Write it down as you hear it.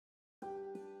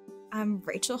I'm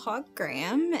Rachel Hogg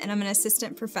Graham, and I'm an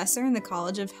assistant professor in the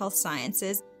College of Health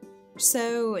Sciences.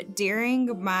 So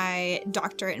during my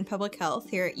doctorate in public health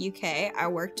here at UK, I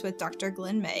worked with Dr.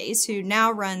 Glenn Mays, who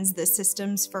now runs the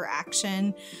Systems for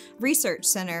Action Research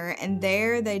Center, and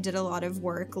there they did a lot of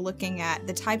work looking at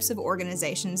the types of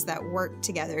organizations that work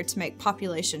together to make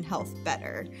population health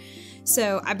better.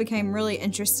 So I became really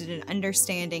interested in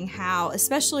understanding how,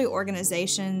 especially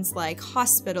organizations like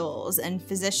hospitals and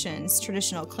physicians,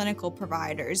 traditional clinical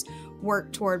providers,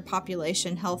 work toward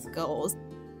population health goals.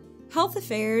 Health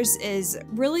Affairs is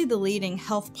really the leading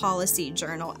health policy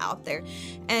journal out there,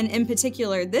 and in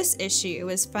particular, this issue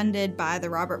was funded by the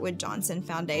Robert Wood Johnson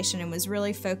Foundation and was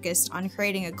really focused on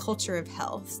creating a culture of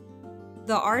health.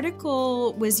 The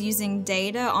article was using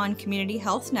data on community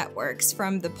health networks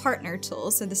from the Partner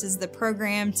tool. So this is the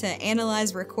program to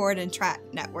analyze, record, and track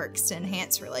networks to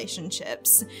enhance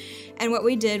relationships. And what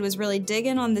we did was really dig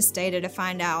in on this data to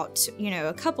find out,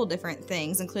 a couple different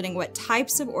things, including what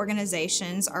types of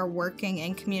organizations are working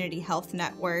in community health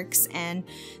networks. And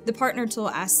the Partner tool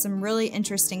asked some really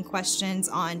interesting questions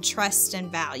on trust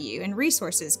and value, and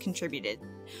resources contributed.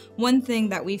 One thing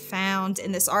that we found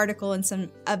in this article and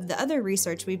some of the other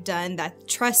research we've done, that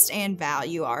trust and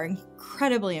value are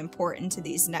incredibly important to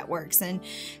these networks and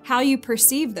how you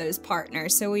perceive those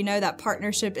partners. So we know that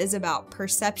partnership is about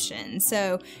perception.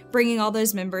 So bringing all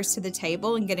those members to the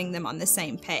table and getting them on the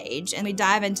same page. And we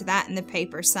dive into that in the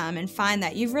paper some and find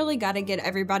that you've really got to get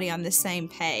everybody on the same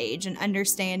page and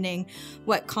understanding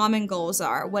what common goals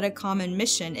are, what a common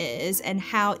mission is, and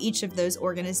how each of those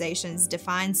organizations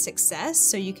define success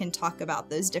so you can talk about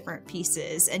those different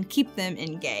pieces and keep them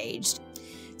engaged.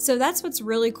 So that's what's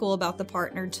really cool about the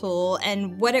Partner tool,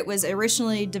 and what it was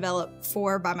originally developed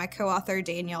for by my co-author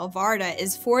Danielle Varda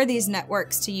is for these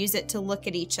networks to use it to look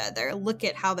at each other, look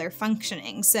at how they're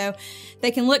functioning. So they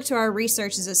can look to our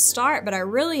research as a start, but I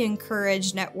really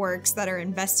encourage networks that are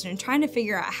invested in trying to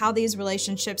figure out how these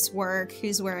relationships work,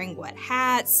 who's wearing what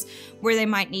hats, where they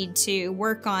might need to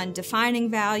work on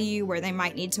defining value, where they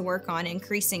might need to work on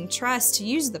increasing trust, to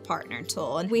use the Partner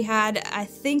tool. And we had, I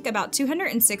think, about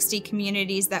 260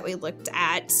 communities that we looked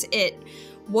at. It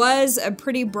was a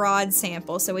pretty broad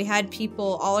sample. So we had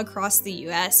people all across the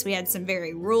US. We had some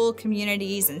very rural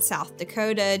communities in South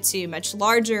Dakota to much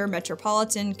larger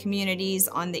metropolitan communities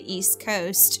on the East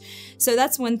Coast. So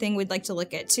that's one thing we'd like to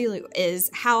look at too, is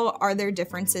how are there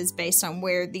differences based on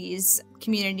where these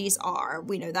communities are.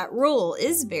 We know that rural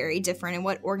is very different, and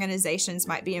what organizations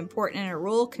might be important in a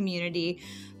rural community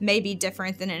may be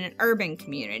different than in an urban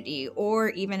community, or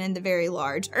even in the very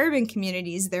large urban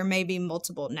communities, there may be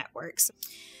multiple networks.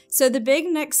 So the big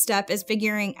next step is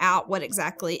figuring out what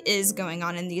exactly is going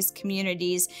on in these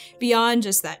communities beyond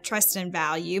just that trust and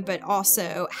value, but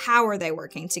also how are they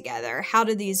working together? How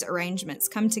do these arrangements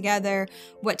come together?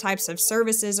 What types of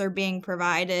services are being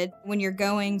provided? When you're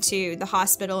going to the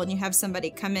hospital and you have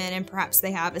somebody come in and perhaps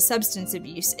they have a substance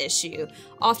abuse issue,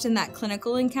 often that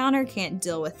clinical encounter can't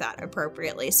deal with that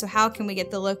appropriately. So how can we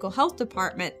get the local health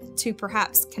department to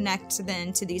perhaps connect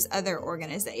then to these other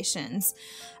organizations?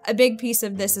 A big piece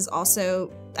of this is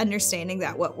also understanding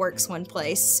that what works one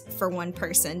place for one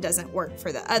person doesn't work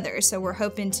for the other. So we're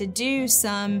hoping to do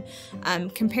some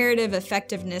comparative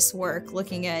effectiveness work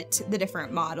looking at the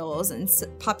different models and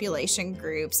population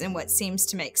groups and what seems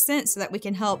to make sense so that we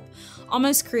can help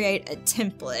almost create a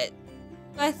template.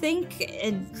 I think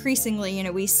increasingly,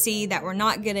 we see that we're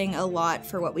not getting a lot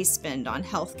for what we spend on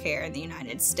healthcare in the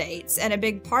United States. And a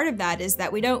big part of that is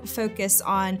that we don't focus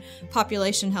on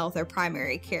population health or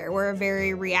primary care. We're a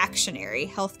very reactionary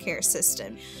healthcare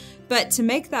system. But to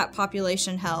make that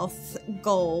population health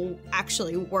goal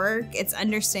actually work, it's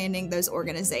understanding those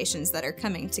organizations that are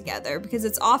coming together, because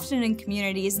it's often in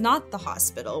communities, not the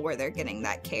hospital, where they're getting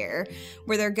that care,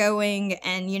 where they're going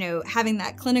and, having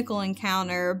that clinical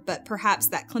encounter, but perhaps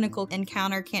that clinical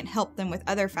encounter can't help them with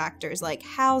other factors like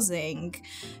housing,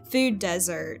 food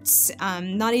deserts,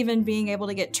 not even being able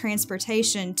to get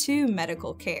transportation to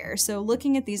medical care. So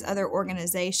looking at these other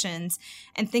organizations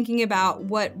and thinking about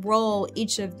what role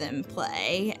each of them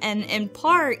play. And in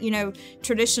part,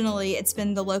 traditionally it's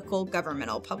been the local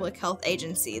governmental public health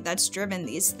agency that's driven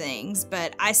these things,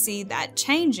 but I see that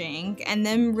changing and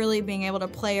them really being able to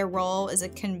play a role as a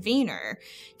convener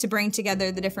to bring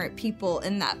together the different people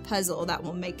in that puzzle that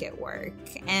will make it work,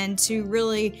 and to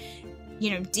really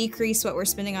decrease what we're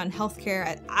spending on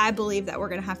healthcare. I believe that we're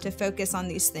going to have to focus on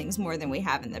these things more than we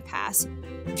have in the past.